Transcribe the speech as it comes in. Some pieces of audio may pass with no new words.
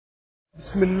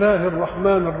بسم الله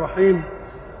الرحمن الرحيم.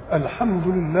 الحمد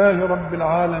لله رب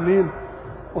العالمين،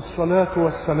 والصلاة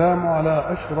والسلام على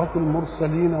أشرف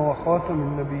المرسلين وخاتم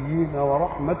النبيين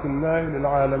ورحمة الله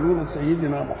للعالمين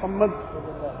سيدنا محمد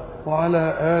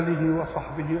وعلى آله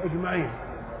وصحبه أجمعين.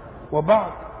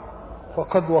 وبعد،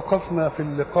 فقد وقفنا في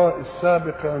اللقاء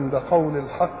السابق عند قول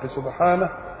الحق سبحانه: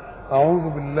 أعوذ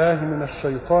بالله من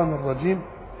الشيطان الرجيم،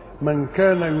 من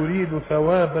كان يريد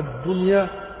ثواب الدنيا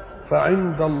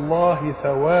فعند الله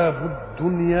ثواب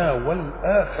الدنيا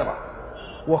والآخرة.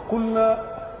 وقلنا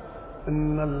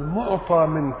إن المعطى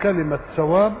من كلمة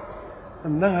ثواب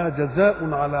إنها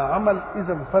جزاء على عمل،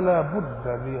 إذن فلا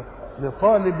بد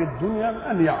لطالب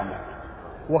الدنيا أن يعمل.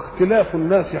 واختلاف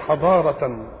الناس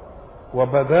حضارة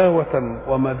وبداوة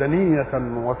ومدنية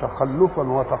وتخلفا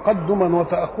وتقدما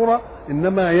وتأخرا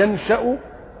إنما ينشأ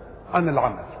عن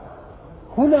العمل.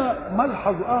 هنا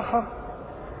ملحظ آخر،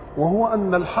 وهو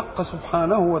أن الحق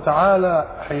سبحانه وتعالى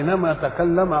حينما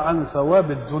تكلم عن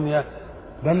ثواب الدنيا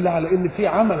دل على أن في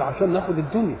عمل عشان ناخد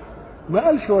الدنيا، ما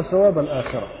قالش وثواب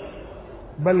الآخرة،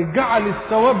 بل جعل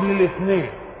الثواب للاثنين.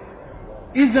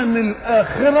 إذن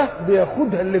الآخرة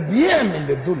بياخدها اللي بيعمل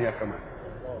للدنيا كمان،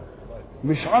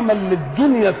 مش عمل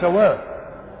للدنيا ثواب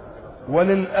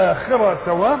وللآخرة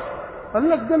ثواب. قال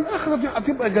لك ده الآخرة دي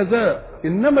هتبقى جزاء،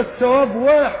 إنما الثواب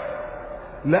واحد،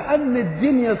 لأن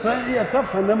الدنيا صحيح هي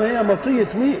تافهة إنما هي مطية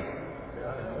مين؟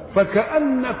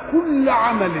 فكأن كل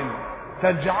عمل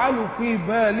تجعل في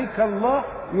بالك الله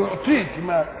يعطيك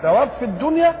ما ثواب في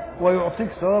الدنيا ويعطيك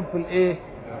ثواب في الإيه؟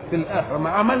 في الآخرة. ما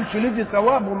عملش لدي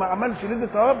ثواب وما عملش لدي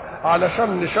ثواب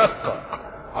علشان نشقق،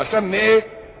 عشان إيه؟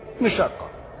 نشقق.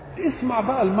 اسمع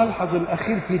بقى الملحظ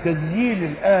الأخير في تسجيل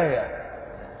الآية: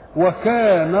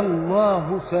 وكان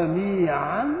الله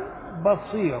سميعا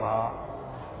بصيرا.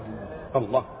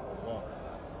 الله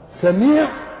سميع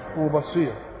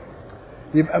وبصير.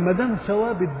 يبقى ما دام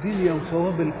ثواب الدنيا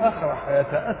وثواب الاخره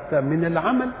هيتاتى من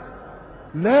العمل،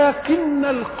 لكن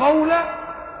القول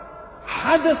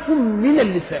حدث من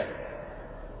اللسان،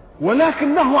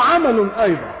 ولكنه عمل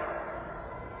ايضا.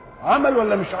 عمل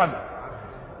ولا مش عمل؟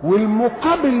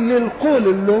 والمقابل للقول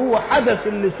اللي هو حدث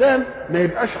اللسان ما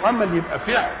يبقاش عمل، يبقى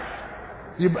فعل.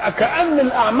 يبقى كأن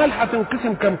الاعمال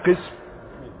هتنقسم كم قسم؟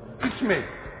 قسمين: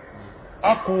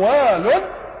 أقوال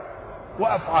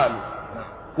وأفعال،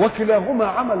 وكلاهما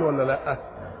عمل ولا لا؟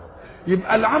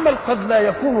 يبقى العمل قد لا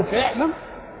يكون فعلا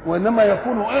وإنما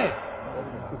يكون إيه؟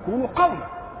 يكون قولا.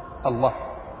 الله.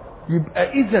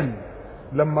 يبقى إذن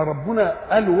لما ربنا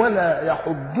قال ولا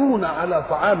يحضون على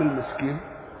طعام المسكين،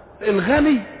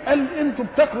 الغني قال انتوا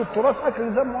بتاكلوا التراث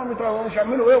اكل ذم ومش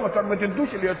هيعملوا ايه وما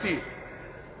تدوش اليتيم.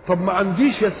 طب ما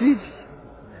عنديش يا سيدي،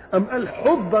 أم قال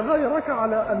حض غيرك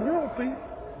على أن يعطي.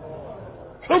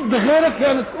 حب غيرك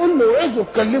يعني تقول له وعظه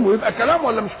تكلمه، يبقى كلام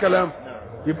ولا مش كلام؟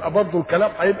 يبقى برضه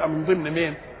الكلام هيبقى من ضمن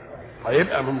مين؟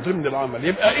 هيبقى من ضمن العمل.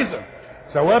 يبقى اذا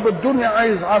ثواب الدنيا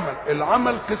عايز عمل،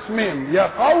 العمل قسمين: يا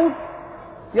قول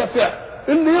يا فعل.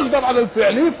 اللي يقدر على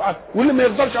الفعل يفعل، واللي ما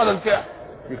يقدرش على الفعل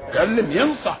يتكلم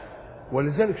ينصح.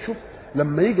 ولذلك شوف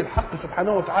لما يجي الحق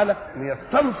سبحانه وتعالى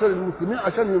يستنصر المسلمين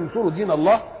عشان ينصروا دين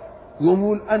الله،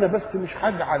 يقول انا بس مش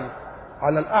هجعل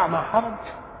على الاعمى حرج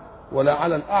ولا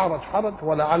على الاعرج حرج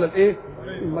ولا على الايه؟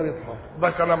 المريض حرج. ده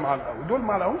كلام على الاول، دول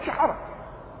ما لهمش حرج.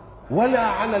 ولا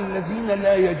على الذين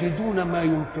لا يجدون ما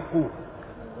ينفقون.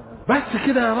 بس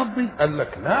كده يا ربي؟ قال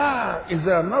لك لا،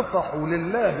 اذا نصحوا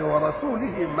لله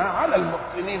ورسوله ما على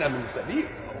المحسنين من سبيل.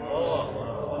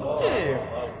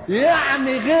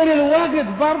 يعني غير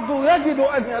الواجد برضه يجب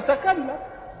ان يتكلم.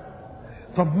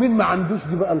 طب مين ما عندوش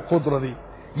دي بقى القدره دي؟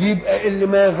 يبقى اللي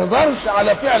ما يقدرش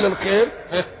على فعل الخير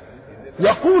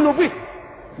يقول به،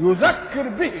 يذكر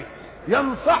به،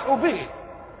 ينصح به.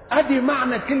 ادي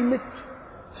معنى كلمة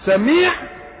سميع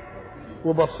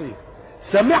وبصير.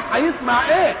 سميع هيسمع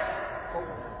ايه؟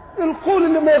 القول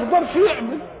اللي ما يقدرش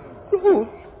يعمل يقول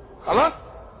خلاص،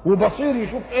 وبصير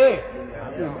يشوف ايه؟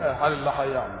 يبقى اللي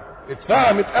هيعمل.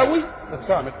 اتفهمت قوي؟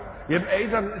 اتفهمت. يبقى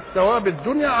اذا الثواب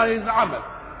الدنيا عايز عمل،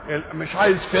 مش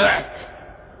عايز فعل.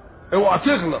 اوعى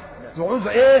تغلط، عاوز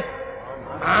ايه؟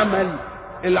 عمل.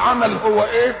 العمل هو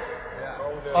ايه؟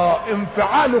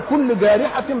 انفعال كل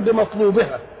جارحة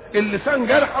بمطلوبها. اللسان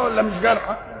جارحة ولا مش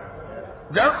جارحة؟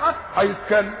 جارحة،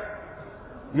 هيتكلم.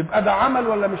 يبقى ده عمل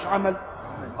ولا مش عمل؟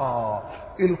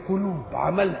 القلوب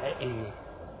عملها ايه؟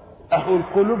 اهو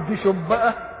القلوب دي شوف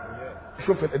بقى،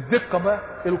 شوف الدقة بقى،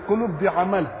 القلوب دي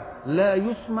عملها لا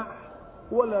يسمع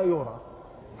ولا يرى.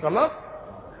 خلاص؟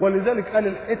 ولذلك قال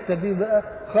الحتة دي بقى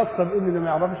خاصة بإن اللي ما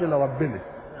يعرفش إلا ربنا.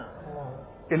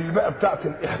 اللي بقى بتاعت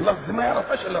الإخلاص دي ما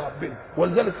يعرفهاش إلا ربنا.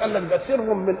 ولذلك قال لك ده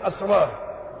سر من أسرار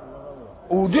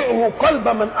أودعه قلب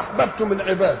من أحببت من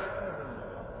عباد.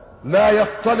 لا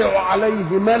يطلع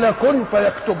عليه ملك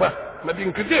فيكتبه، ما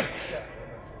بينكتبش،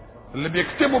 اللي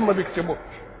بيكتبه ما بيكتبوش،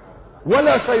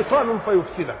 ولا شيطان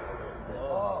فيفسده.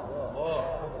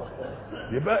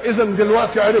 يبقى اذا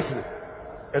دلوقتي عرفنا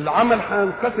العمل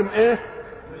هينقسم ايه؟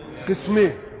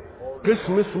 قسمين،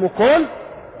 قسم اسمه قول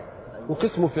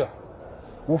وقسم فعل.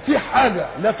 وفي حاجه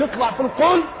لا تطلع في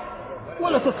القول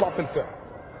ولا تطلع في الفعل.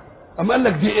 اما قال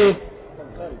لك دي ايه؟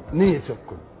 نية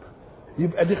القلب.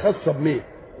 يبقى دي خاصه بمين؟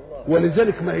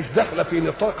 ولذلك ما هيش داخله في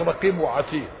نطاق رقيب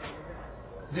وعتيد،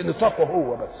 دي نطاقه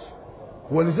هو بس.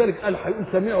 ولذلك قال هيقول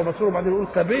سميع وبصير وبعدين يقول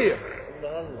خبير،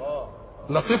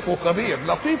 لطيف وخبير.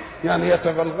 لطيف يعني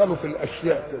يتغلغل في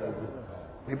الاشياء كده.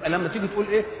 يبقى لما تيجي تقول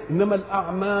ايه؟ انما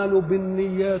الاعمال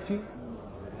بالنيات،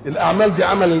 الاعمال دي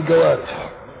عمل الجوارح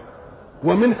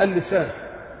ومنها اللسان،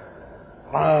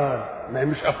 ما هي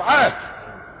مش افعال.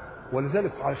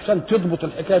 ولذلك عشان تضبط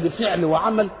الحكايه دي فعل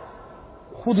وعمل،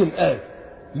 خد الايه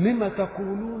لما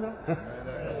تقولون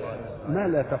ما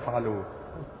لا تفعلون.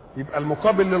 يبقى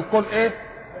المقابل للقول ايه؟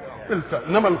 الفعل.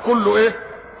 انما الكل ايه؟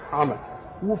 عمل.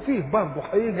 وفيه برضه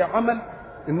هيجي عمل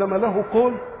انما له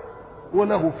قول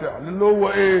وله فعل، اللي هو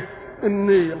ايه؟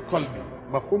 النية القلبي.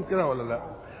 مفهوم كده ولا لا؟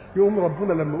 يقوم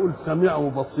ربنا لما يقول سميع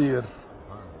وبصير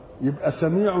يبقى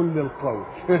سميع للقول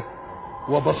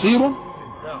وبصير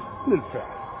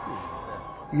للفعل.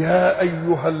 يا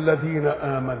ايها الذين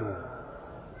امنوا،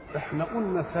 احنا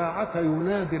قلنا ساعة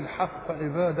ينادي الحق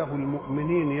عباده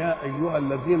المؤمنين يا ايها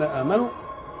الذين امنوا،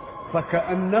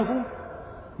 فكأنه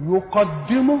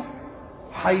يقدم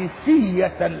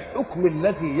حيثية الحكم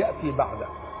الذي يأتي بعده.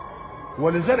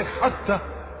 ولذلك حتى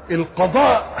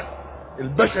القضاء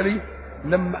البشري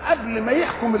لما قبل ما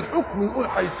يحكم الحكم يقول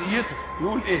حيثيته،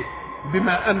 يقول ايه؟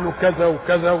 بما انه كذا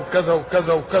وكذا وكذا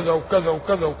وكذا وكذا وكذا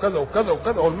وكذا وكذا وكذا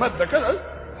وكذا والمادة كذا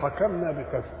حكمنا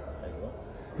بكذا.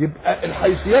 يبقى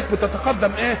الحيثيات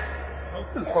بتتقدم ايه؟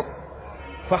 الحكم.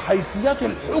 فحيثيات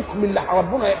الحكم اللي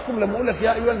ربنا يحكم لما يقول لك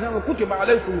يا ايها الذين امنوا كتب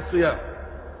عليكم الصيام،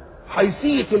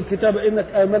 حيثيه الكتاب انك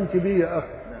امنت بي يا اخي،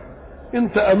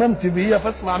 انت امنت بي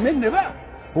فاسمع مني بقى.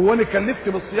 هو انا كلفت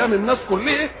بالصيام الناس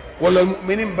كلها ولا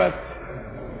المؤمنين بس؟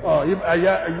 يبقى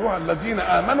يا ايها الذين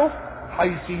امنوا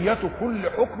حيثيه كل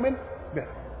حكم به.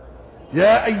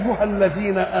 يا ايها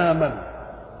الذين امنوا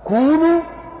كونوا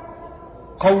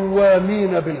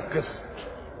قوامين بالقسط،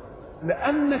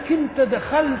 لانك انت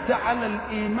دخلت على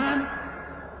الايمان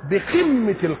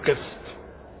بقمه القسط.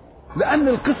 لان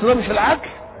القسط ده مش العدل،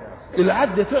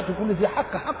 العدل تعطي كل ذي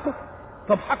حق حقه.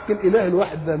 طب حق الاله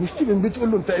الواحد ده مش تيجي من بيت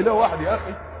تقول له انت اله واحد يا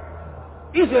اخي؟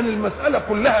 اذا المساله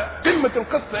كلها قمه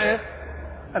القسط ايه؟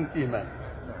 الايمان.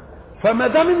 فما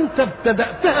دام انت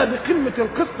ابتداتها بقمه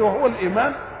القسط وهو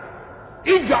الايمان،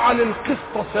 اجعل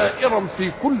القسط سائرا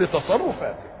في كل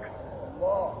تصرفاتك.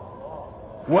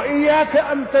 واياك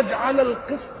ان تجعل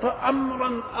القسط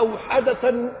امرا او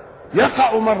حدثا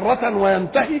يقع مره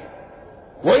وينتهي،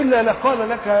 والا لقال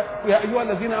لك يا ايها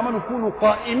الذين امنوا كونوا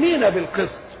قائمين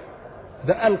بالقسط.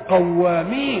 ده قال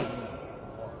قوامين،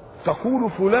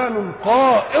 تقول فلان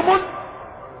قائم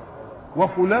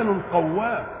وفلان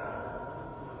قوام.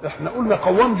 احنا قلنا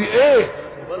قوام دي ايه؟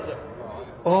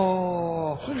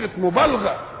 صيغه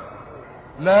مبالغه.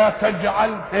 لا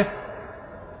تجعل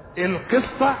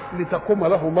القسط لتقوم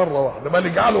له مره واحده، بل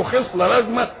اجعله خصله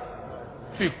لازمه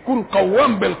في كن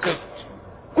قوام بالقسط.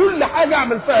 كل حاجه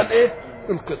اعمل فيها الايه؟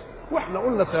 القسط. واحنا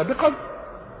قلنا سابقا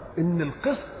ان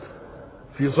القسط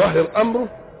في ظاهر امره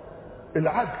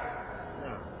العدل،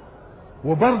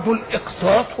 وبرضه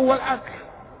الاقساط هو العدل.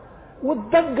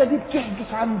 والضجه دي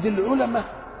بتحدث عند العلماء،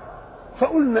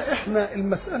 فقلنا احنا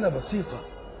المساله بسيطه،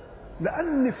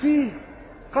 لان في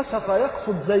قسط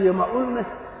يقسط زي ما قلنا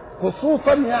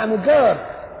قسوطا يعني جار،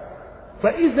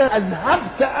 فاذا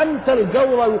اذهبت انت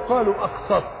الجور يقال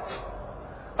اقسطت.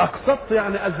 اقسطت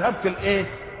يعني اذهبت الايه؟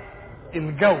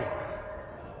 الجور.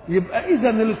 يبقى اذا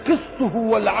القسط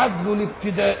هو العدل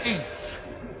الابتدائي،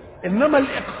 انما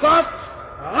الاقساط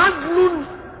عدل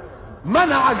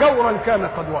منع جورا كان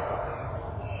قد وقع.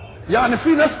 يعني في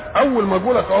ناس اول ما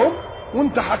اقول لك اهو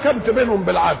وانت حكمت بينهم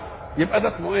بالعدل، يبقى ده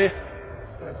اسمه ايه؟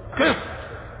 قسط.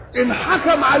 ان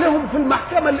حكم عليهم في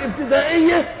المحكمه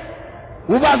الابتدائيه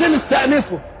وبعدين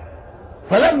استأنفوا،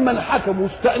 فلما الحكم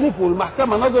واستأنفوا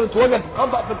المحكمه نظرت وجدت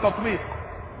خطأ في التطبيق،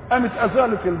 قامت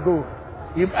ازالت الجور.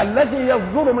 يبقى الذي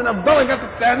يصدر من الدرجه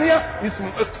الثانيه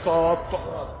اسمه اقساط،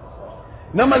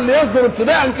 انما اللي يصدر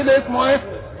ابتداء كده اسمه ايه؟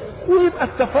 ويبقى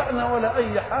اتفقنا ولا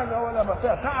اي حاجه ولا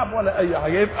فيها تعب ولا اي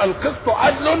حاجه. يبقى القسط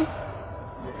عدل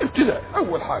ابتداء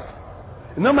اول حاجه،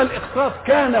 انما الاقساط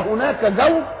كان هناك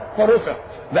جور فرفع،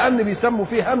 لان بيسموا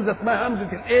فيه همزه اسمها همزه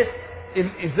الايه؟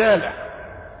 الازاله.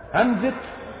 همزه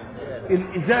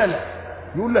الازاله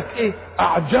يقول لك ايه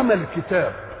اعجم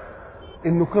الكتاب،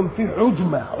 انه كان فيه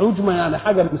عجمه يعني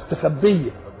حاجه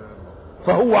مستخبيه،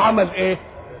 فهو عمل ايه؟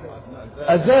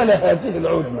 ازال هذه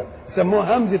العجمه،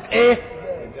 يسموها همزه ايه؟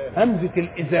 همزه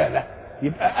الازاله.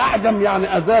 يبقى اعجم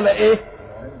يعني ازال ايه؟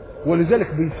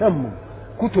 ولذلك بيسموا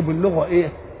كتب اللغه ايه؟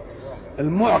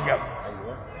 المعجم.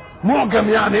 معجم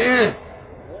يعني ايه؟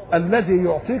 الذي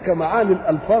يعطيك معاني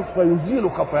الالفاظ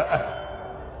فيزيل خفاءها.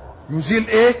 يزيل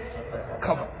ايه؟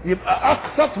 خفاء. يبقى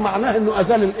اقسط معناه انه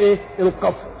ازال الايه؟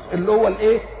 القصر اللي هو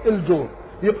الايه؟ الجور.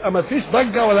 يبقى ما فيش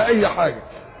ضجه ولا اي حاجه،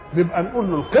 بيبقى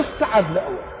نقول له القسط عدل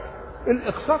اول،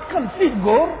 الاقساط كان فيه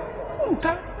جور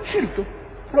وانت شلته،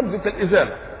 رمزه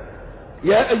الازاله.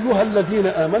 يا ايها الذين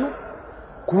امنوا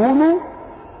كونوا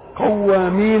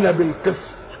قوامين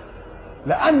بالقسط،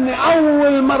 لان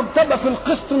اول مرتبه في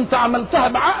القسط انت عملتها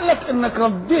بعقلك انك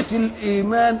رديت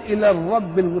الايمان الى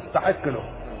الرب المستحق له،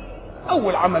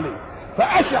 اول عمليه.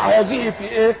 فاشع هذه في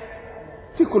ايه؟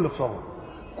 في كل صوم.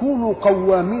 كونوا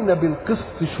قوامين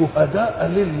بالقسط شهداء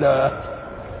لله.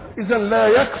 اذا لا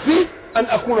يكفي ان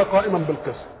اكون قائما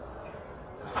بالقسط،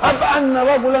 هب ان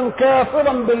رجلا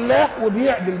كافرا بالله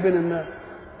وبيعدل بين الناس،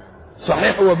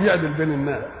 صحيح هو بيعدل بين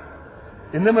الناس،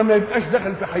 انما ما يبقاش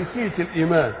داخل في حيثيه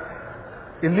الايمان.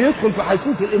 اللي يدخل في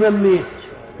حيثيه الايمان مين؟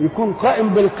 يكون قائم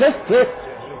بالقسط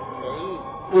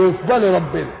وفي باله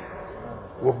ربنا،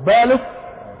 وفي باله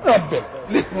ربنا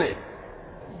الاثنين.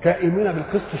 قائمين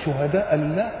بالقسط شهداء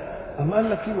لله. أم قال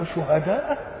لك ايه؟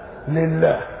 وشهداء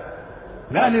لله،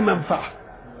 لا لمنفعه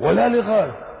ولا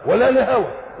لغايه ولا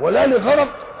لهوى ولا لغرض،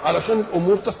 علشان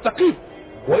الامور تستقيم.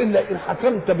 والا ان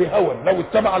حكمت بهوى لو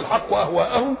اتبع الحق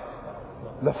اهواءهم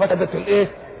لفسدت الايه؟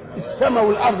 السماء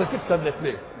والارض تفسد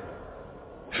الاثنين.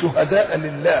 شهداء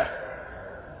لله.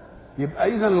 يبقى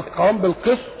اذا القوام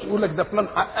بالقسط يقول لك ده فلان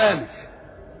حقاني،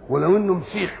 ولو انه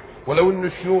مسيحي ولو انه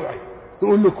شيوعي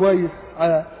تقول له كويس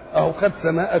اهو خد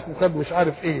سماءك وخد مش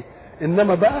عارف ايه.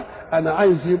 انما بقى انا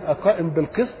عايز يبقى قائم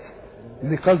بالقسط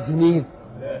لقصد مين؟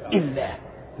 الله.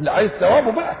 اللي عايز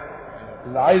ثوابه بقى،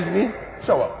 اللي عايز مين؟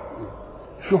 ثواب.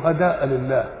 شهداء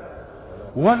لله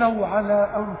ولو على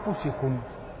انفسكم.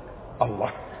 الله،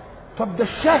 طب ده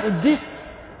الشاهد دي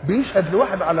بيشهد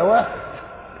لواحد على واحد.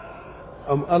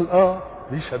 أم قال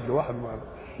بيشهد لواحد معنا،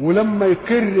 ولما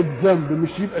يقر بذنب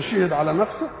مش يبقى شهد على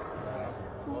نفسه؟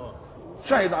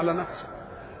 شهد على نفسه.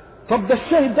 طب ده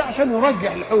الشاهد ده عشان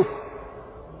يرجع الحكم،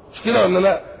 مش كده ولا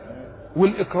لا؟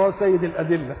 والاقرار سيد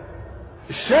الادله.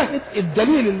 الشاهد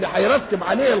الدليل اللي هيرتب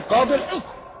عليه القاضي الحكم،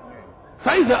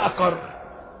 فاذا اقر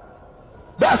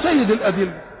بقى سيد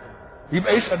الادله،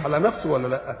 يبقى يشهد على نفسه ولا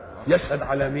لا؟ يشهد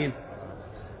على مين؟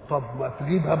 طب ما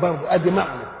تجيبها برضه ادي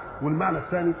معنى. والمعنى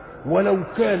الثاني ولو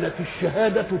كانت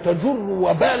الشهاده تجر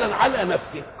وبالا على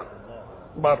نفسك،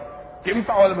 برضه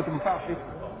تنفع ولا ما تنفعش؟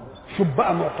 شوف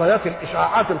بقى معطيات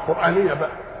الاشاعات القرانيه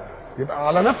بقى، يبقى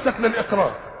على نفسك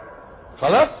للاقرار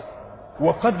خلاص،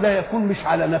 وقد لا يكون مش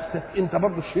على نفسك، انت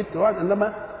برضه شهدت واحد،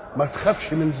 انما ما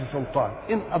تخافش من ذي سلطان.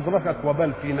 ان ادركك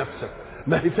وبال في نفسك،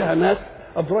 ما هي فيها ناس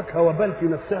ادركها وبال في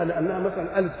نفسها لانها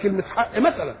مثلا قالت كلمه حق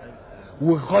مثلا،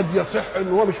 وقد يصح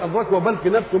ان هو مش ادرك وبال في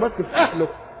نفسه بس في اهله،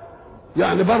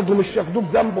 يعني برضه مش ياخدوه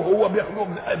بذنبه هو،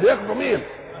 بياخدوا مين؟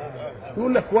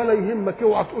 يقول لك ولا يهمك،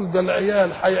 اوعى تقول ده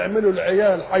العيال هيعملوا،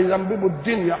 العيال هيذنبوا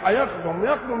الدنيا، هياخدهم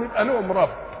يبقى لهم رب.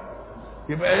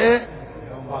 يبقى ايه؟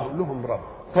 لهم رب.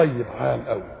 طيب عال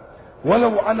قوي.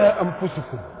 ولو على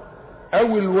انفسكم او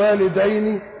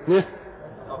الوالدين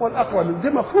والاقربين، دي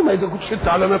مفهومه. اذا كنت شدت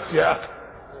على نفسي يا اخي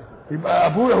يبقى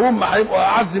ابويا هم هيبقوا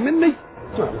اعز مني؟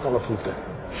 خلاص انتهى.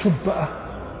 شوف بقى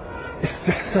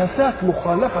استحساسات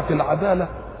مخالفه العداله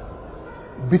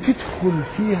بتدخل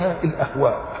فيها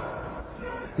الاهواء،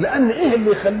 لان ايه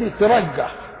اللي يخليك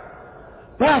ترجح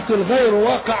باطل غير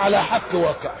واقع على حق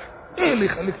واقع؟ ايه اللي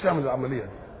يخليك تعمل العمليه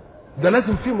دي؟ ده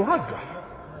لازم فيه مرجح،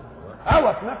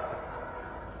 هوى في نفسك.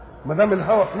 ما دام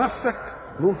الهوى في نفسك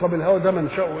نقول طب الهوى ده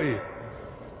منشأه ايه؟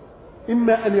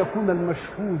 اما ان يكون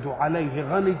المشهود عليه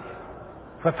غني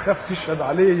فتخاف تشهد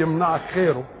عليه يمنعك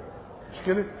خيره، مش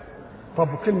كده؟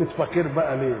 طب وكلمه فقير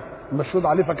بقى ليه؟ المشهود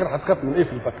عليه فقير، هتخاف من ايه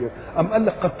في الفقير؟ ام قال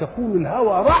لك قد تكون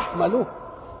الهوى رحمه له،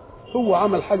 هو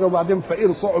عمل حاجه وبعدين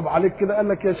فقير صعب عليك كده، قال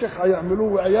لك يا شيخ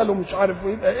هيعملوه وعياله مش عارف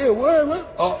يبقى ايه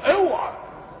اوعى،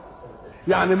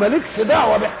 يعني مالكش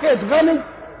دعوه بحكايه غني،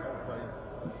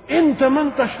 انت ما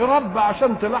انتش رب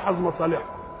عشان تلاحظ مصالحه.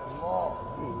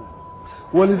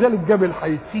 ولذلك جاب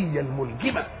الحيثيه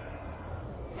الملجمه،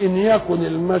 ان يكن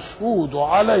المشهود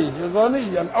عليه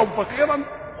غنيا او فقيرا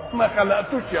ما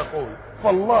خلقتوش يا اخوي،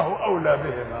 فالله اولى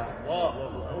بهما،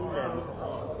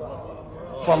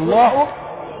 فالله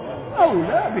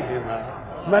اولى بهما.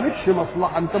 مالكش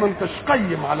مصلحه، انت ما انتش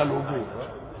قيم على الوجود،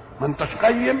 ما انتش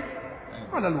قيم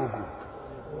على الوجود.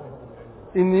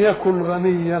 ان يكن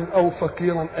غنيا او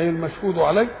فقيرا اي المشهود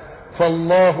عليه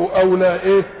فالله اولى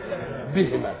ايه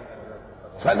بهما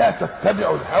فلا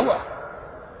تتبعوا الهوى.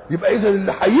 يبقى اذا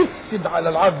اللي هيفسد على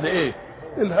العدل ايه؟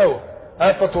 الهوى.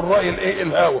 آفة الرأي الايه؟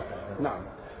 الهوى. نعم.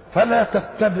 فلا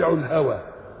تتبعوا الهوى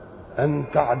ان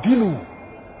تعدلوا.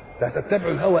 لا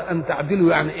تتبعوا الهوى ان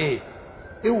تعدلوا يعني ايه؟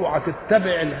 اوعى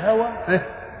تتبع الهوى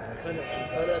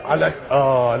على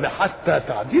لحتى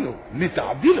تعدلوا،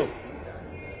 لتعدلوا.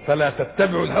 فلا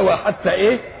تتبعوا الهوى حتى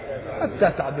ايه؟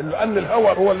 حتى تعدلوا، لان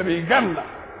الهوى هو اللي بيجنح،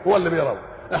 هو اللي بيروح.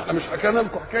 احنا مش حكينا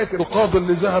لكم حكايه القاضي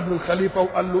اللي ذهب للخليفه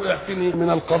وقال له اعتني من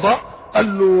القضاء،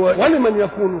 قال له ولمن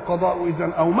يكون القضاء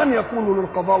اذا، او من يكون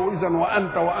للقضاء اذا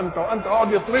وانت وانت وانت،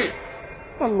 اقعد يطريه.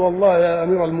 قال له والله يا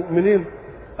امير المؤمنين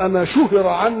انا شهر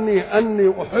عني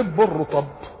اني احب الرطب،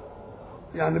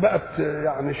 يعني بقت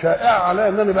يعني شائعه علي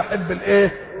ان انا بحب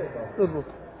الايه؟ الرطب.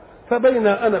 فبين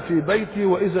انا في بيتي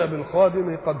واذا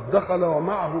بالخادم قد دخل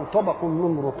ومعه طبق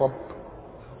من رطب،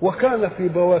 وكان في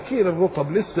بواكير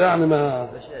الرطب لسه يعني ما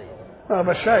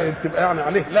بشاير تبقى يعني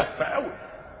عليه لفه قوي.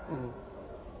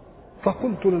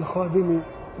 فقلت للخادم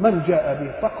من جاء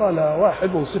به؟ فقال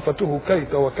واحد صفته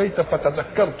كيت وكيت،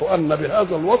 فتذكرت ان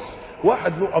بهذا الوصف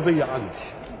واحد له قضيه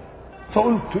عندي،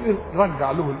 فقلت إيه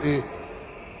رجع له الايه؟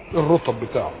 الرطب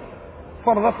بتاعه.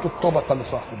 فرغت الطبق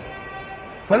لصاحبه.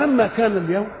 فلما كان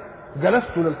اليوم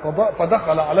جلست للقضاء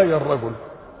فدخل علي الرجل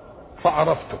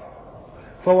فعرفته،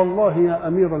 فوالله يا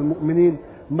امير المؤمنين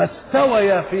ما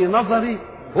استوي في نظري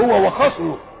هو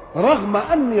وخصمه رغم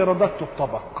اني رددت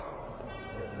الطبق.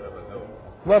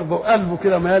 برضه قلبه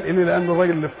كده مال الي لان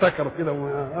الراجل اللي افتكر كده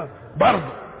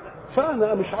برضه.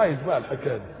 فانا مش عايز بقى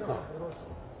الحكايه دي.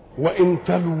 وان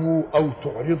تلووا او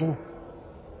تعرضوا،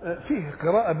 فيه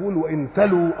قراءه بيقول وان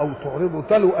تلوا او تعرضوا،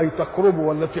 تلوا اي تقربوا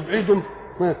ولا تبعدوا،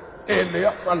 ايه اللي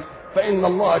يحصل؟ فان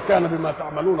الله كان بما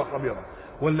تعملون خبيرا.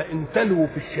 ولا ان تلوا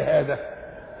في الشهاده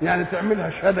يعني تعملها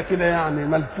شهاده كده يعني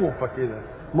ملفوفه كده.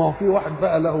 ما هو في واحد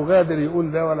بقى له غادر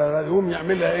يقول ده ولا غادر يقوم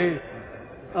يعملها ايه؟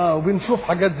 وبنشوف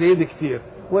حاجات زي دي كتير.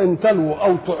 وان تلوا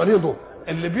او تعرضوا،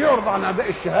 اللي بيعرض عن اداء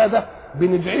الشهاده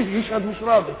بندعيه يشهد مش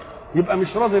راضي. يبقى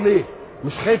مش راضي ليه؟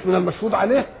 مش خايف من المشهود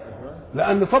عليه؟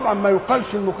 لان طبعا ما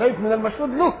يقالش انه خايف من المشهود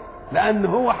له، لان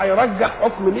هو هيرجح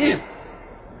حكم مين؟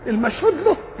 المشهود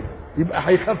له. يبقى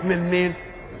هيخاف من مين؟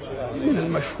 من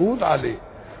المشهود عليه.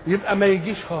 يبقى ما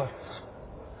يجيش خالص.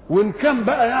 وان كان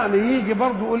بقى يعني يجي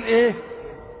برضه يقول ايه؟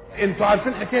 انتوا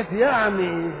عارفين حكايه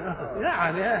يعني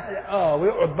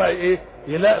ويقعد بقى ايه؟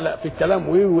 يلقلق في الكلام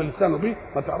ولسانه بيه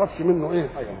ما تعرفش منه ايه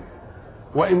حاجه.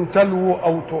 وان تلووا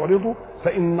او تعرضوا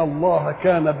فان الله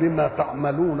كان بما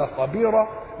تعملون خبيرا.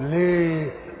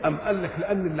 ليه؟ ام قال لك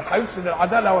لان اللي هيفسد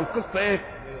العداله والقسط ايه؟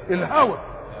 الهوى.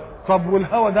 طب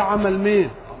والهوى ده عمل مين؟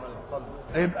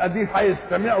 يبقى دي عايز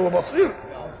سميع وبصير؟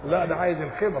 لا ده عايز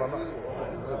الخبره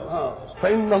بقى.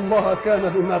 فان الله كان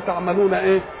بما تعملون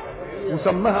ايه؟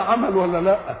 وسماها عمل ولا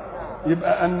لا؟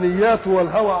 يبقى النيات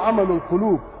والهوى عمل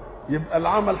القلوب. يبقى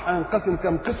العمل هينقسم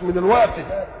كم قسم دلوقتي؟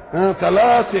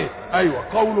 3. ايوه،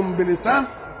 قول بلسان،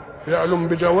 فعل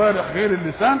بجوارح غير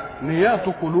اللسان، نيات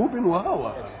قلوب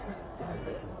وهوى.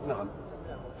 نعم.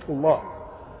 الله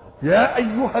يا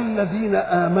ايها الذين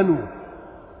امنوا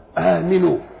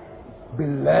امنوا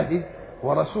بالله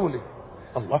ورسوله.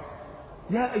 الله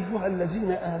يا ايها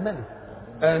الذين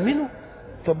امنوا.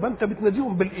 طب انت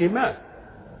بتناديهم بالايمان،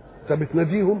 انت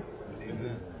بتناديهم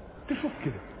تشوف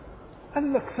كده.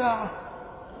 قال لك ساعه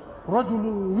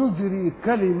رجل يجري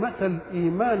كلمه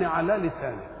الايمان على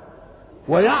لسانه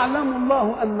ويعلم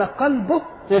الله ان قلبه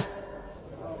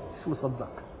مش مصدق،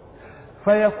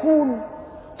 فيكون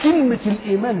كلمه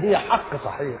الايمان هي حق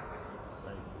صحيح،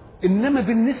 انما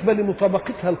بالنسبه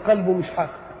لمطابقتها القلب مش حق.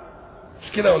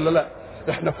 مش كده ولا لا؟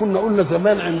 احنا كنا قلنا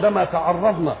زمان عندما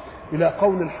تعرضنا الى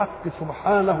قول الحق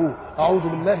سبحانه اعوذ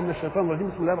بالله من الشيطان الرجيم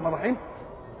بسم الله الرحمن الرحيم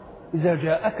اذا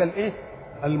جاءك الايه؟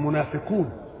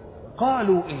 المنافقون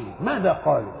قالوا ايه؟ ماذا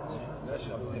قالوا؟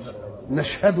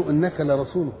 نشهد انك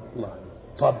لرسول الله.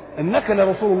 طب انك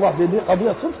لرسول الله دي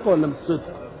قضيه صدق ولا مش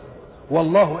صدق؟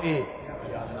 والله ايه؟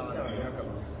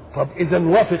 طب اذا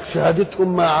وافق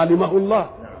شهادتهم ما علمه الله.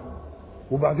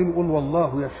 وبعدين يقول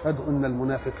والله يشهد ان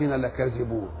المنافقين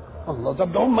لكاذبون. الله،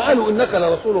 طب ده هم قالوا انك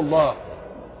لرسول الله.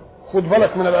 خد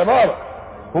بالك من العباره،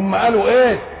 هم قالوا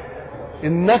ايه؟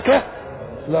 انك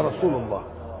لرسول الله.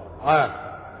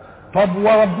 طب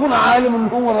وربنا عالم ان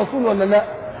هو رسول ولا لا؟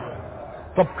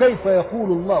 طب كيف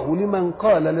يقول الله لمن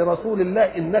قال لرسول الله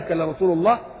انك لرسول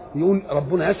الله يقول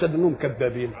ربنا يشهد انهم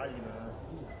كذابين؟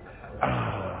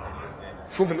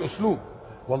 شوف الاسلوب.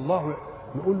 والله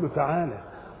نقول له تعالى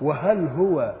وهل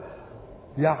هو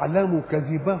يعلم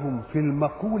كذبهم في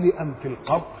المقول ام في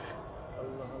القول.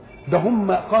 ده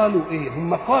هم قالوا ايه؟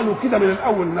 هم قالوا كده من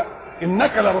الاول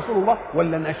انك لرسول الله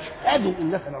ولا نشهد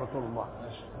انك لرسول الله.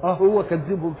 هو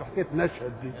كذبهم في حكايه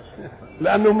نشهد دي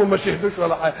لانهم ما شهدوش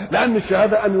ولا حاجه، لان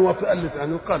الشهاده ان يوافق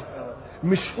عن القلب.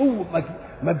 مش هو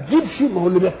ما تجيبش، ما هو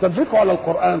اللي بيستدركوا على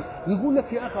القران يقول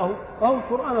لك يا اخي اهو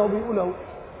القران اهو بيقول اهو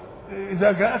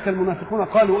اذا جاءك المنافقون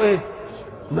قالوا ايه؟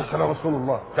 انك لرسول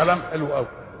الله. كلام حلو قوي.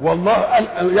 والله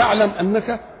يعلم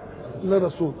انك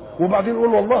لرسول، وبعدين يقول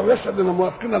والله يشهد ان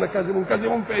المنافقين لكاذبون.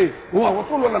 كاذبون في ايه؟ هو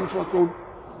رسول ولا مش رسول؟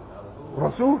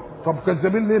 رسول. طب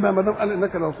كذابين ليه ما دام قال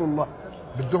انك لرسول الله؟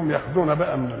 بدهم ياخذونا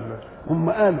بقى من هم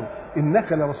قالوا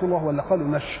انك لرسول الله ولا قالوا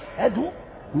نشهد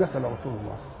انك لرسول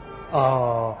الله؟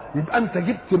 يبقى انت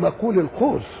جبت مقول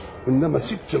القول انما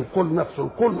سبت القول نفسه.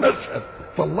 القول نشهد،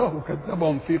 فالله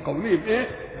كذبهم في قولهم ايه؟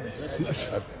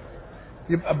 نشهد.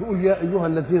 يبقى بيقول يا ايها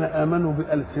الذين امنوا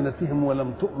بالسنتهم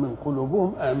ولم تؤمن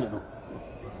قلوبهم امنوا.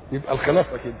 يبقى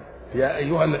الخلاصه كده يا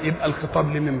ايها يبقى الخطاب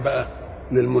لمن بقى؟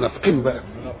 للمنافقين بقى.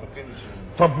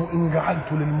 طب وان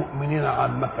جعلت للمؤمنين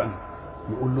عامه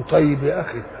يقول له طيب يا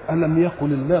اخي الم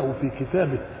يقل الله في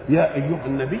كتابه يا ايها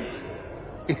النبي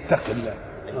اتق الله؟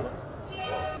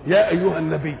 يا ايها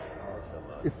النبي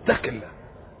اتق الله.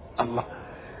 الله.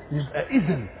 يبقى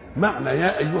اذا معنى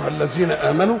يا ايها الذين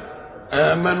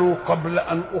امنوا قبل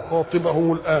ان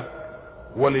اخاطبهم الان،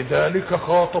 ولذلك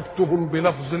خاطبتهم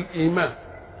بلفظ الايمان.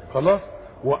 خلاص.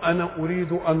 وانا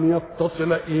اريد ان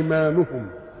يتصل ايمانهم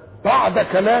بعد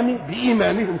كلامي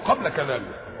بايمانهم قبل كلامي،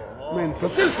 ما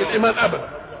ينفصلش الايمان ابدا.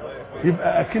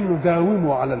 يبقى اكنه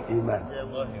داوموا على الايمان،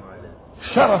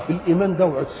 شرف الايمان ده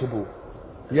وعتسبوه.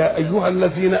 يا ايها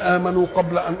الذين امنوا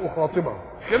قبل ان اخاطبهم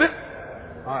كده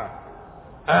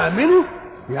امنوا،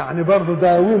 يعني برضه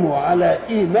داوموا على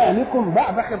ايمانكم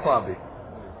بعد خطابه،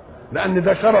 لان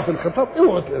ده شرف الخطاب.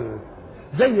 اوعوا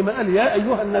زي ما قال يا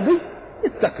ايها النبي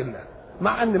اتق الله،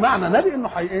 مع ان معنى نبي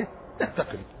انه ايه؟ اتق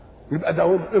الله. يبقى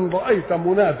داوم. ان رايت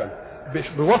منادا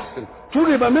بوصف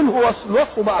طلب منه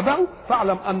الوصف بعده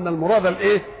فاعلم ان المراد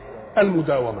الايه؟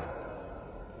 المداومه.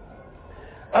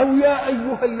 او يا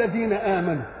ايها الذين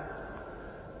امنوا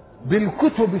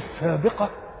بالكتب السابقه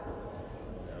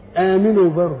امنوا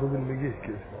برضه باللي جه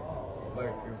كده.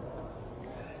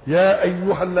 يا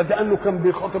ايها الذين، لانه كان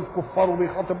بيخاطب كفار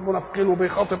وبيخاطب منافقين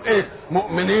وبيخاطب ايه؟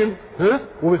 مؤمنين،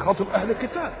 وبيخاطب اهل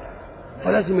الكتاب،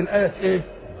 فلازم الايه ايه؟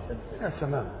 يا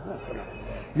سلام يا سلام.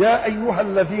 يا ايها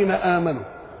الذين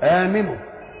امنوا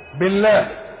بالله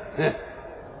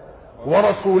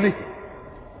ورسوله.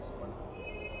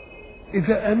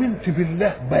 اذا امنت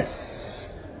بالله بس،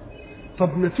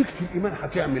 طب نتيجه الايمان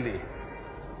هتعمل ايه؟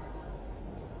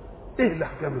 ايه اللي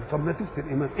هتعمل؟ طب نتيجه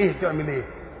الايمان ايه تعمل ايه؟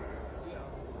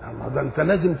 الله، ده انت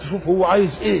لازم تشوف هو عايز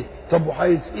ايه. طب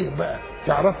وعايز ايه بقى؟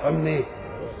 تعرفها من ايه؟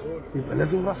 يبقى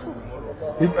لازم رسول،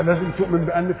 يبقى لازم تؤمن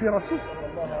بان في رسول.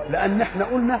 لان احنا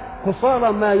قلنا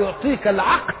قصارى ما يعطيك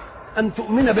العقل ان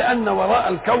تؤمن بان وراء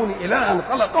الكون الها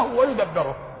خلقه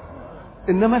ويدبره،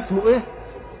 انما اسمه ايه؟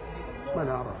 ما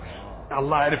نعرفش.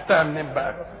 الله عرفتها منين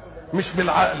بقى؟ مش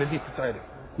بالعقل دي تتعرف.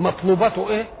 مطلوباته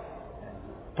ايه؟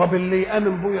 طب اللي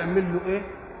يامن بيه يعمل له ايه؟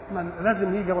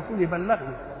 لازم يجي رسول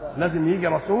يبلغني، لازم يجي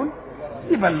رسول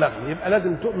يبلغني. يبقى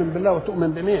لازم تؤمن بالله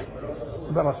وتؤمن بمين؟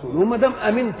 برسوله. وما دام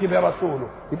امنت برسوله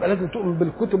يبقى لازم تؤمن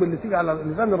بالكتب اللي تيجي على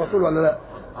لسان الرسول ولا لا؟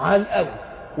 على الاول.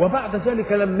 وبعد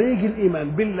ذلك لما يجي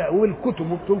الايمان بالله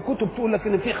والكتب، والكتب تقول لك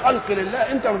ان في خلق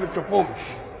لله انت ما بتشوفهمش،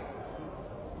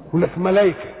 يقول لك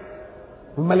ملائكه،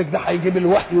 والملك ده هيجيب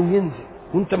الوحي وينزل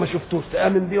وانت ما شفتوش،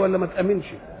 تامن بيه ولا ما تامنش؟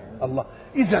 الله.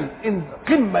 اذا ان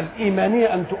القمه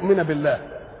الايمانيه ان تؤمن بالله،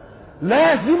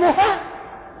 لازمها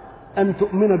ان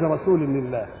تؤمن برسول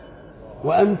لله،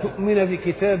 وان تؤمن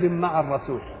بكتاب مع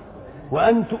الرسول،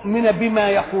 وان تؤمن بما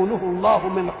يقوله الله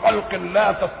من خلق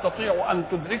لا تستطيع ان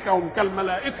تدركهم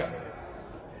كالملائكه.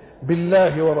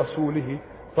 بالله ورسوله.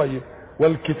 طيب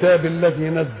والكتاب الذي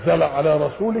نزل على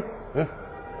رسوله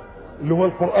اللي هو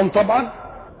القرآن طبعا،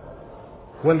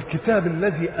 والكتاب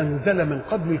الذي انزل من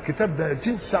قبل. الكتاب ده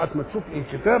جنس، ساعه ما تشوف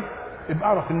الكتاب يبقى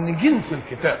اعرف ان جنس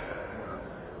الكتاب،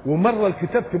 ومره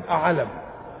الكتاب تبقى علم.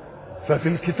 ففي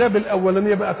الكتاب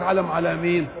الاولانيه بقت علم على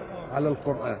مين؟ على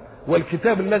القرآن.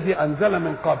 والكتاب الذي انزل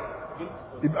من قبل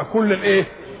يبقى كل الايه؟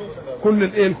 كل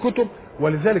الايه؟ الكتب.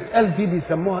 ولذلك قال دي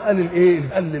بيسموها قال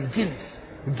الايه؟ قال للجنس.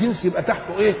 الجنس يبقى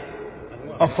تحته ايه؟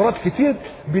 افراد كتير،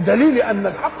 بدليل ان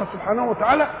الحق سبحانه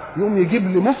وتعالى يقوم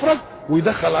يجيب لي مفرد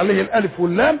ويدخل عليه الالف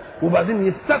واللام وبعدين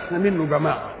يستثنى منه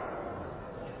جماعه.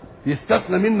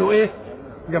 يستثنى منه ايه؟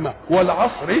 جماعه.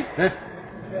 والعصر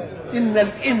ان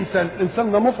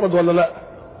الانسان ده مفرد ولا لا؟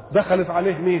 دخلت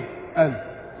عليه مين؟ قال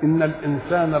ان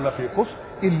الانسان لفي خسر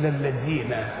إلا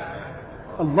الذين.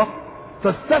 الله،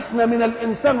 تستثنى من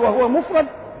الإنسان وهو مفرد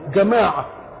جماعة،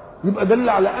 يبقى دل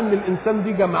على أن الإنسان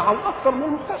دي جماعة وأكثر من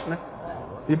المستثنى،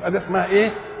 يبقى ده اسمها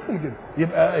إيه؟ الجنس.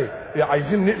 يبقى إيه؟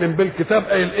 عايزين نقلم بالكتاب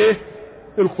أي الإيه؟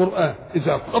 القرآن.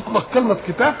 إذا أطلق كلمة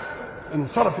كتاب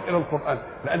انصرفت إلى القرآن،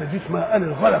 لأن دي اسمها آل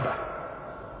الغلبة،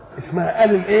 اسمها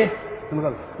آل الإيه؟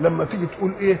 الغلبة. لما تيجي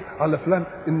تقول إيه على فلان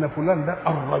إن فلان ده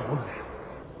الرجل،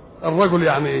 الرجل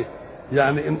يعني إيه؟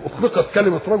 يعني إن أطلقت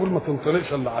كلمة رجل ما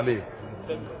تنطلقش إلا عليه.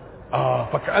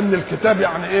 فكأن الكتاب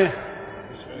يعني إيه؟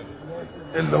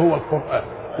 اللي هو القرآن.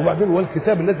 وبعدين هو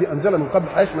الكتاب الذي أنزل من قبل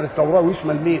هيشمل التوراة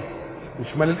ويشمل مين؟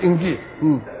 يشمل الإنجيل.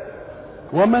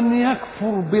 ومن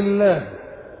يكفر بالله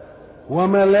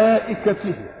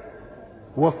وملائكته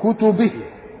وكتبه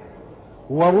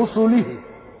ورسله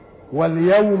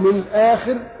واليوم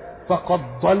الآخر فقد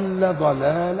ضل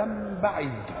ضلالا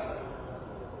بعيدا.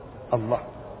 الله،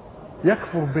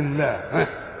 يكفر بالله.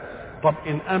 طب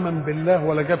إن آمن بالله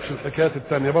ولا جابش الحكايات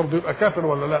الثانية برضه يبقى كافر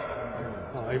ولا لا؟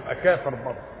 يبقى كافر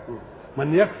برضه.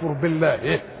 من يكفر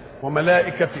بالله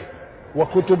وملائكته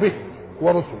وكتبه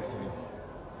ورسله.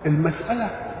 المسألة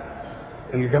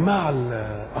الجماعة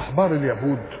أحبار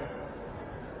اليهود،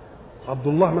 عبد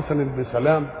الله مثلا بن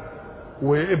سلام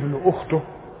وابن أخته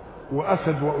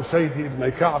وأسد وأسيد ابن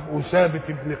كعب وثابت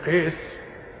ابن قيس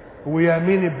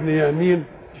ويامين ابن يامين،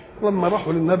 لما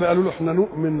راحوا للنبي قالوا له احنا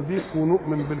نؤمن بك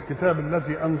ونؤمن بالكتاب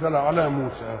الذي أنزل على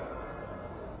موسى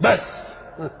بس.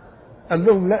 قال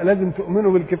لهم لا، لازم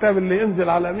تؤمنوا بالكتاب اللي ينزل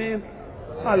على مين؟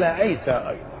 على عيسى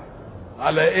أيضا.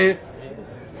 على إيه؟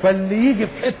 فاللي يجي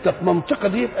في حتة في منطقة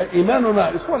دي يبقى إيمانه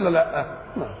ناقص ولا لا؟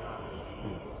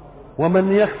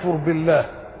 ومن يكفر بالله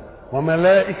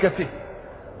وملائكته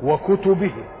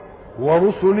وكتبه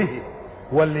ورسله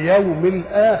واليوم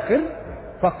الآخر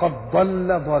فقد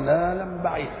ضل ضلالا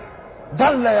بعيدا.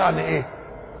 ضل يعني إيه؟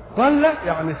 ضل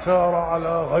يعني سار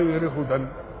على غير هدى.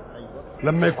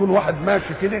 لما يكون واحد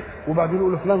ماشي كده وبعدين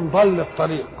يقول فلان ضل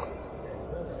الطريق،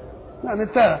 يعني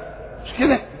انتهى، مش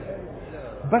كده؟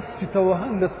 بس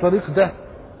توهان للطريق ده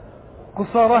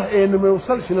قصاره ايه؟ انه ما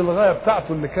يوصلش للغايه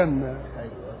بتاعته اللي كان.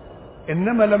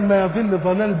 انما لما يضل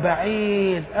ضلال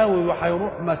بعيد قوي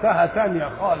وهيروح متاهه ثانيه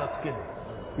خالص كده،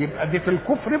 يبقى دي في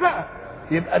الكفر بقى،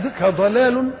 يبقى ديك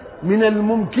ضلال من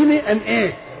الممكن ان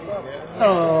ايه؟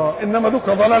 انما دوك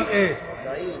ضلال ايه؟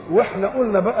 واحنا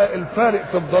قلنا بقى الفارق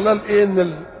في الضلال ايه؟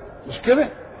 ان مش كده؟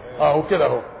 وكده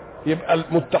اهو. يبقى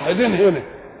المتحدين هنا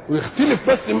ويختلف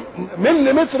بس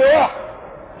مليمتر واحد،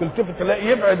 تلتفت تلاقي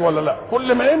يبعد ولا لا،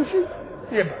 كل ما يمشي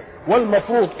يبعد.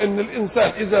 والمفروض ان الانسان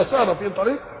اذا سار في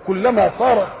طريق كلما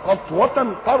صار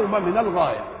خطوة قرب من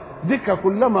الغاية، ديك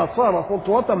كلما صار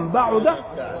خطوة بعد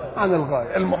عن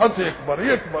الغاية. المحيط يكبر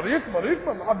يكبر يكبر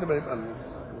يكبر لحد ما يبقى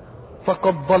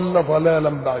فقد ضل ضلالا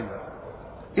بعيدا.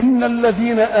 إن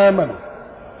الذين آمنوا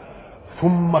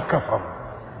ثم كفروا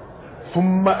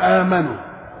ثم آمنوا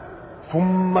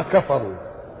ثم كفروا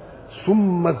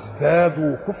ثم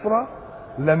ازدادوا كفرا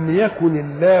لم يكن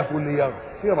الله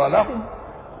ليغفر لهم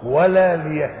ولا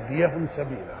ليهديهم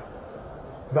سبيلا.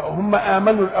 بقى هم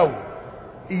آمنوا الأول،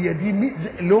 هي دي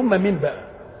اللي هم مين بقى؟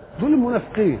 دول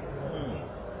المنافقين.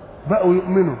 بقوا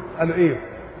يؤمنوا، قالوا ايه؟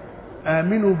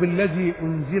 آمنوا بالذي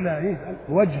أنزل ايه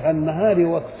وجه النهار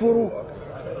واكفروا.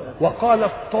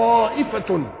 وقالت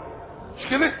طائفة، مش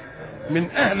كده؟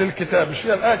 من أهل الكتاب، مش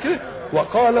هي الآية كده؟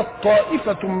 وقالت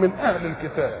طائفة من أهل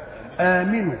الكتاب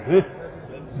آمنوا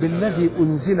بالذي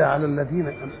أنزل على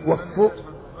الذين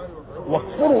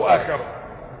واكفروا آخره.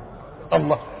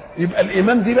 الله، يبقى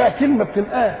الإيمان دي بقى كلمة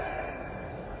بتنقال.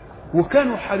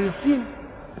 وكانوا حريصين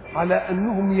على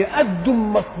أنهم يأدوا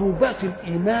مطلوبات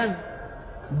الإيمان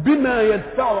بما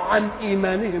يدفع عن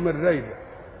إيمانهم الريبة،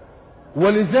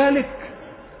 ولذلك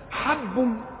حبوا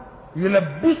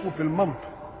يلبسوا في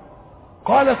المنطق.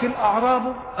 قالت الأعراب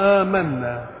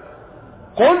آمنا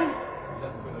قل،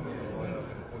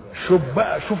 شوف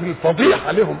بقى، شوف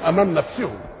الفضيحة لهم أمام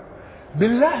نفسهم.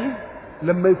 بالله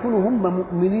لما يكونوا هم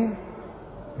مؤمنين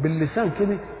باللسان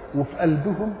كده وفي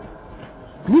قلبهم،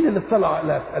 مين اللي اطلع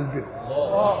على في قلبهم؟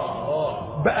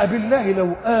 بقى بالله لو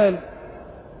قال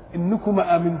انكم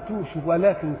ما امنتوش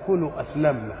ولكن قولوا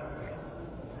اسلمنا،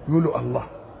 يقولوا الله،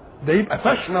 ده يبقى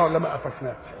فشنا ولا ما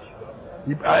قفشناش؟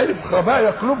 يبقى عرف خبايا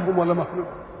قلوبهم ولا ما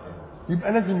قلوبهم؟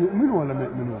 يبقى لازم يؤمنوا ولا ما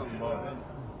يؤمنوش؟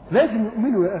 لازم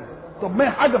يؤمنوا يا اخي. طب ما هي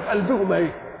حاجه في قلبهم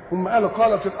ايه؟ هم قالوا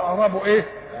قالت الاعراب ايه؟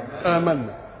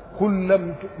 آمنا قل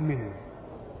لم تؤمنوا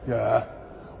يا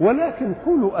ولكن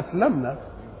قولوا أسلمنا.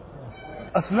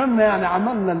 أسلمنا يعني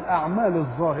عملنا الأعمال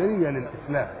الظاهرية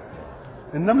للإسلام،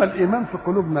 إنما الإيمان في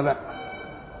قلوبنا لا.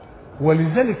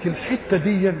 ولذلك الحتة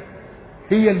دي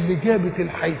هي اللي جابت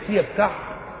الحيثية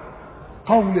بتاعها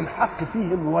قول الحق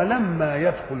فيهم ولما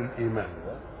يدخل الايمان.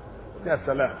 يا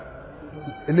سلام،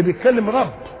 اللي بيتكلم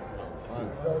رب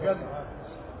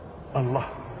الله.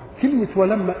 كلمه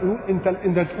ولما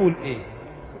انت تقول ايه؟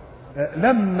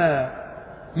 لما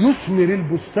يثمر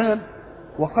البستان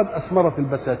وقد اثمرت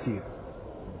البساتين.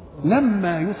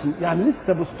 لما يثمر يعني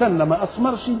لسه بستان ما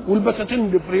اثمرش والبساتين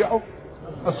اللي في ريحه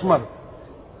اثمرت.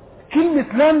 كلمه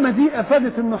لما دي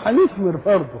افادت انه هيثمر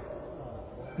برضه،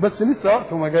 بس لسه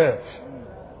وقته ما جاش.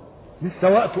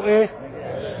 لسه وقته ايه؟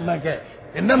 ما جاش.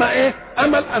 انما ايه؟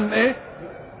 امل ان ايه؟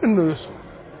 انه يثمر.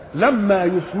 لما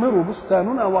يثمر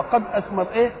بستاننا وقد اثمر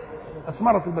ايه؟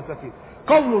 اثمرت البساتين.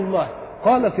 قول الله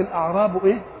قالت الاعراب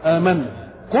ايه؟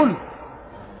 امنا. قل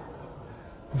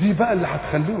دي بقى اللي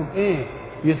هتخليهم ايه؟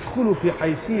 يدخلوا في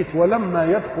حيثيه ولما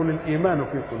يدخل الايمان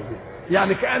في قلوبهم.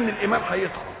 يعني كأن الايمان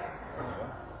هيدخل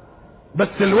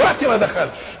بس الوقت ما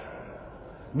دخلش.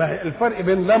 ما هي الفرق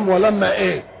بين لم ولما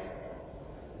ايه؟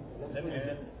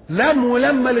 لم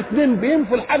ولما الاثنين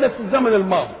بينفوا الحدث في الزمن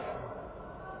الماضي.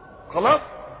 خلاص؟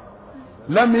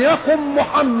 لم يقم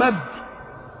محمد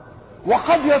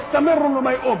وقد يستمر انه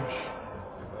ما يقومش،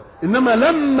 انما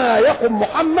لما يقم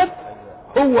محمد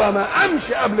هو ما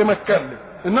قامش قبل ما اتكلم،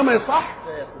 انما يصح.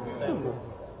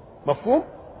 مفهوم؟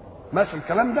 ماشي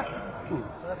الكلام ده؟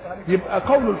 يبقى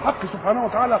قول الحق سبحانه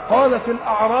وتعالى قالت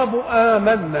الاعراب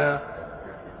آمنا.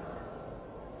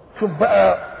 شوف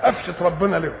بقى قفشة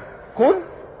ربنا لهم. قل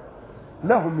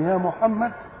لهم يا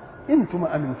محمد انتم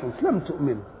ما امنتوش، لم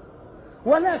تؤمنوا،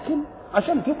 ولكن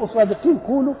عشان تبقوا صادقين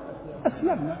قولوا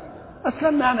اسلمنا.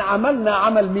 اسلمنا يعني عملنا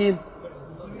عمل مين؟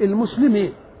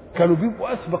 المسلمين. كانوا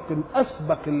بيبقوا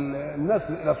اسبق الناس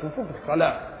الى صفوف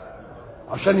الصلاه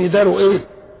عشان يداروا ايه؟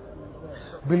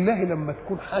 بالله لما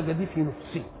تكون حاجه دي في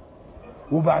نفسهم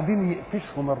وبعدين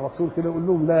يقفشهم الرسول كده يقول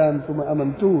لهم لا انتم ما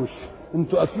امنتوش،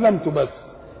 انتم اسلمتوا بس.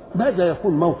 ماذا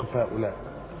يكون موقف هؤلاء؟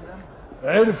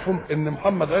 عرفهم ان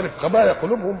محمد عرف خبايا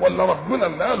قلوبهم ولا ربنا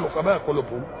اللي قال له خبايا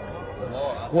قلوبهم؟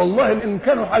 والله ان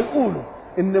كانوا هيقولوا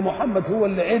ان محمد هو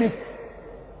اللي عرف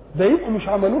ده يبقوا مش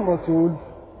عملوه رسول،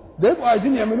 ده يبقوا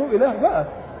عايزين يعملوه اله بقى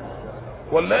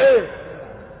ولا ايه؟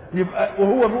 يبقى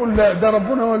وهو بيقول لا ده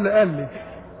ربنا هو اللي قال لي.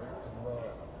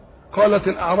 قالت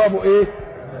الاعراب ايه؟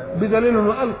 بدليل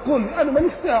انه قال قل انا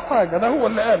ماليش فيها حاجه، ده هو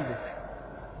اللي قال لي.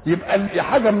 يبقى يا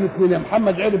حاجه من اثنين، يا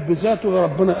محمد عرف بذاته يا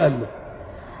ربنا قال له.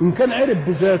 ان كان عرف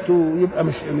بذاته يبقى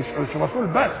مش رسول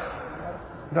بس،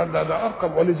 ده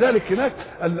ارقم. ولذلك هناك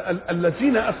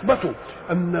الذين اثبتوا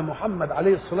ان محمد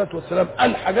عليه الصلاه والسلام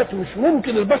قال حاجات مش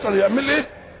ممكن البشر يعمل ايه.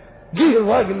 جه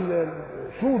الراجل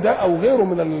شو ده او غيره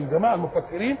من الجماعه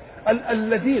المفكرين قال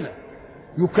الذين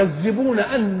يكذبون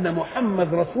ان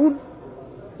محمد رسول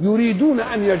يريدون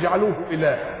ان يجعلوه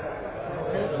اله.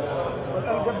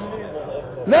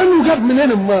 لانه جاب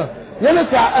منين ما يا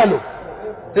ناس عقلوا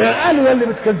قالوا يا اللي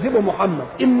بتكذبوا محمد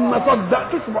ان ما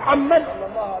صدقتوش محمد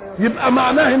يبقى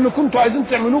معناه ان كنتوا عايزين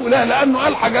تعملوه اله، لانه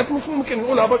قال حاجات مش ممكن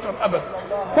يقولها بشر ابدا.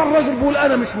 فالراجل بيقول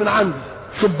انا مش من عندي.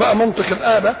 شوف بقى منطق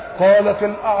الآية. قالت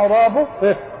الاعراب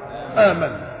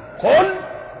آمنا. قل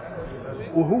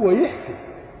وهو يحكي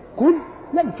قل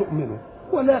لم تؤمنوا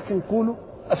ولكن قولوا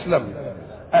اسلمنا.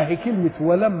 اهي كلمه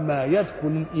ولما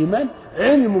يدخل الايمان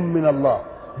علم من الله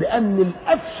بان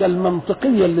القفشه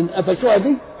المنطقيه اللي انقفشوها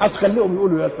دي هتخليهم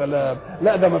يقولوا يا سلام.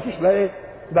 لا ده ما فيش، لا ايه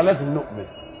ده لازم نؤمن.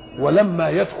 ولما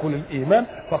يدخل الايمان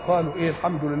فقالوا ايه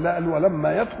الحمد لله. قال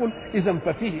ولما يدخل اذا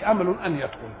ففيه امل ان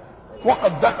يدخل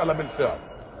وقد دخل بالفعل.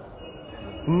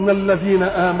 ان الذين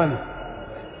امنوا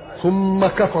ثم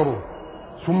كفروا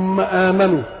ثم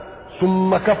امنوا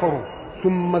ثم كفروا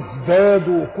ثم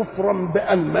ازدادوا كفرا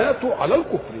بان ماتوا على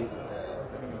الكفر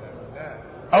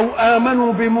او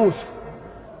امنوا بموسى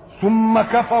ثم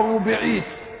كفروا بعيسى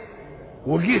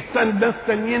وجيه ناس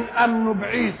تانيين امنوا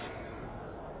بعيسى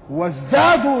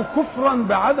وازدادوا كفرا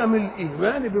بعدم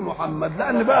الايمان بمحمد.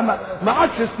 لان بقى ما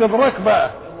عادش استدراك، بقى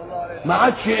ما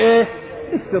عادش ايه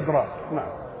استدراك.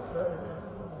 نعم.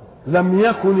 لم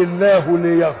يكن الله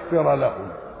ليغفر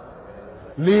لهم.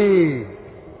 ليه؟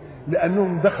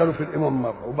 لانهم دخلوا في الايمان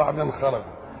مره وبعدين خرجوا.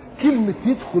 كلمه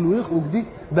يدخل ويخرج دي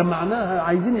ده معناها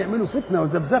عايزين يعملوا فتنه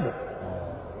وذبذبه،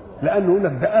 لانه يقول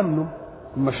لك ده امنوا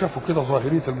لما شافوا كده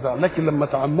ظاهريه البتاع، لكن لما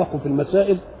تعمقوا في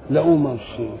المسائل لقوا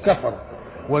مش كفروا.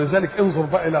 ولذلك انظر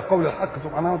بقى الى قول الحق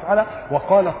سبحانه وتعالى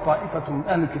وقالت طائفه من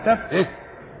اهل الكتاب ايه؟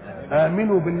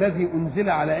 امنوا بالذي انزل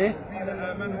على ايه؟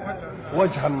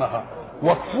 وجه النهار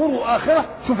واكفروا اخره.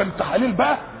 شوف التحاليل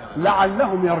بقى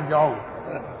لعلهم يرجعون.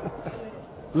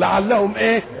 لعلهم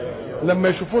ايه؟ لما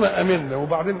يشوفونا امنا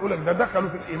وبعدين يقول لك ده دخلوا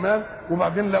في الايمان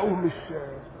وبعدين لقوه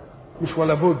مش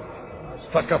ولا بد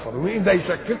فكفروا. مين ده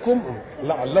يشككهم؟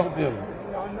 لعلهم يرجعون.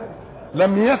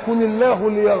 لم يكن الله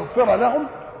ليغفر لهم.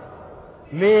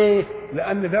 ليه؟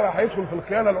 لان ده هيدخل في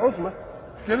الخيانه العظمى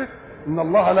كده، ان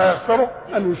الله لا يغفر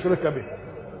ان يشرك به.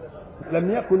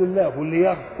 لم يكن الله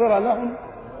ليغفر لهم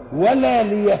ولا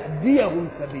ليهديهم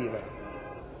سبيلا.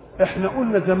 احنا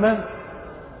قلنا زمان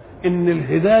ان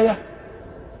الهدايه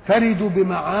ترد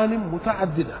بمعان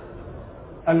متعدده.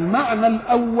 المعنى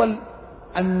الاول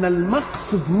ان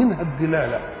المقصد منها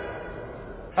الدلاله.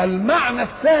 المعنى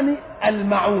الثاني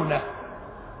المعونه.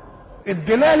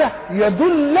 الدلاله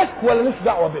يدلك ولا ليش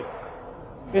دعوه بك،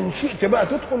 ان شئت بقى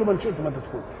تدخل ومن شئت ما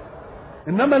تدخلش.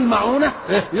 انما المعونه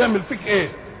يعمل فيك ايه؟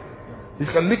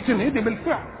 يخليك تنهدي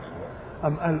بالفعل.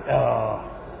 أم قال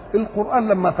القرآن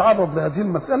لما تعرض لهذه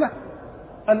المسألة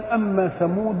قال أما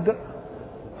ثمود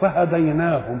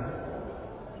فهديناهم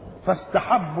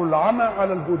فاستحبوا العمى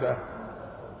على الهدى.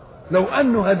 لو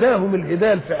أنه هداهم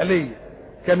الهداية الفعلية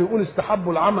كان يقول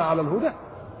استحبوا العمى على الهدى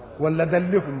ولا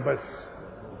دلهم بس؟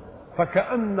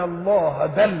 فكأن الله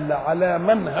دل على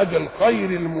منهج الخير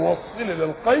الموصل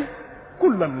للخير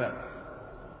كل الناس.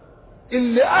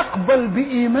 اللي أقبل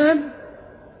بإيمان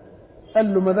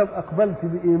قال له ما دام اقبلت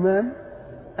بايمان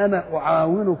انا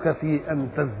اعاونك في ان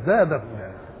تزداد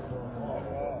هدى،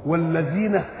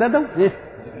 والذين اهتدوا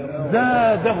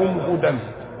زادهم هدى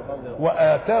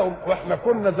واتاهم. واحنا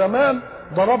كنا زمان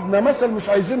ضربنا مثل مش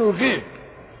عايزينه يغيب،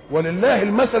 ولله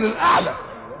المثل الاعلى.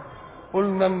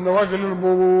 قلنا ان راجل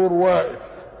المرور واقف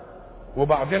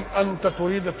وبعدين انت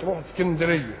تريد تروح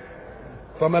اسكندريه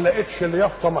فما لقيتش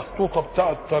اليافطه محطوطه بتاع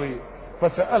الطريق،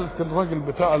 فسالت الراجل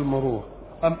بتاع المرور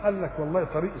قام قال لك والله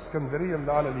طريق اسكندريه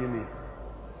اللي على اليمين.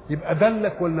 يبقى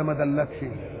دلك ولا ما دلكش؟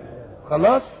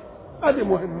 خلاص ادي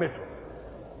مهمته.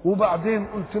 وبعدين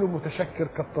قلت له متشكر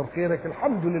كتر خيرك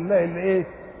الحمد لله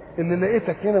اللي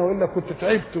لقيتك هنا والا كنت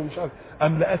تعبت ومش عارف.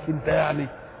 قام لقاك انت يعني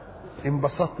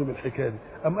انبسطت بالحكايه دي.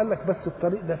 قام قال لك بس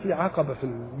الطريق ده فيه عقبه في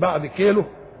بعد كيلو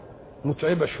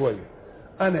متعبه شويه،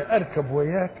 انا اركب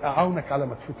وياك اعاونك على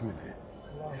ما تفوت منها.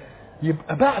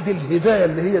 يبقى بعد الهدايه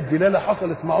اللي هي الدلاله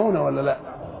حصلت معونه ولا لا؟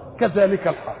 كذلك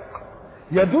الحق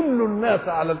يدل الناس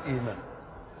على الايمان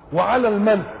وعلى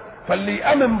المنهج، فاللي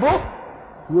يامن به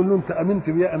يقول له انت امنت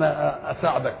بي انا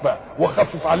اساعدك بقى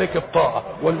واخفف عليك الطاعه.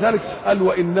 ولذلك قال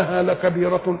وانها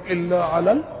لكبيره الا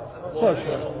على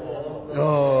الخاشعين.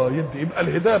 يبقى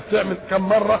الهدايه بتعمل كم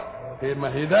مره؟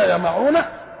 ما هدايه معونه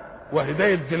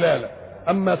وهدايه دلاله.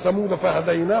 اما ثمود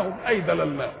فهديناهم اي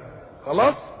دللناهم.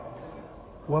 خلاص.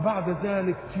 وبعد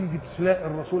ذلك تيجي تلاقي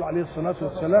الرسول عليه الصلاه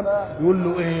والسلام يقول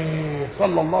له ايه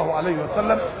صلى الله عليه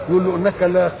وسلم، يقول له انك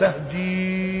لا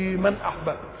تهدي من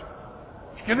احببت،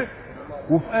 مش كده؟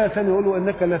 وفي ايه ثانيه يقول له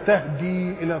انك لا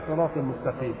تهدي الى صراط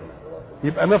مستقيم.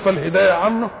 يبقى نفى الهدايه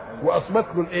عنه واثبت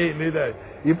له الايه؟ الهدايه.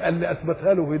 يبقى اللي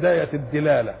اثبتها له هدايه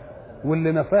الدلاله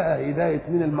واللي نفاها هدايه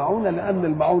من المعونه، لان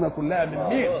المعونه كلها من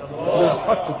مين؟ من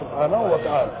الحق سبحانه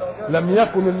وتعالى. لم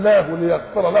يكن الله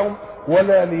ليغفر لهم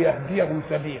ولا ليهديهم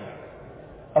سبيلا.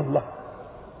 الله،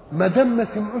 ما دام ما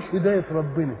سمعوش هدايه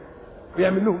ربنا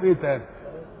يعمل لهم ايه تاني؟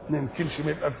 ما يمكنش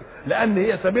ما يبقى، لان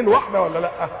هي سبيل واحده ولا لا؟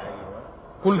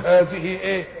 كل هذه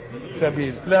ايه؟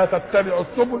 سبيل، لا تتبعوا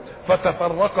السبل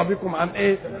فتفرق بكم عن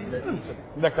ايه؟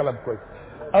 ده كلام كويس.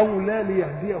 او لا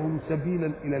ليهديهم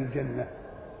سبيلا الى الجنه،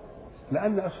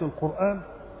 لان اصل القران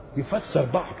يفسر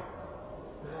بعضه.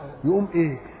 يقوم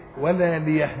ايه؟ ولا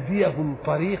ليهديهم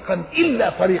طريقا الا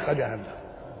طريق جهنم.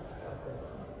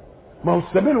 ما هو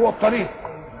السبيل هو الطريق.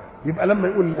 يبقى لما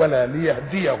يقول ولا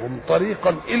ليهديهم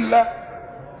طريقا الا،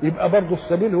 يبقى برضه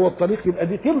السبيل هو الطريق. يبقى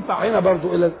دي تنفع هنا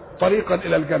برضه الى طريقا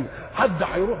الى الجنه. حد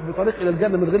هيروح بطريق الى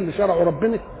الجنه من غير اللي شرعه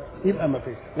ربنا؟ يبقى ما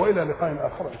فيش. والى لقاء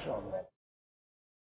اخر ان شاء الله.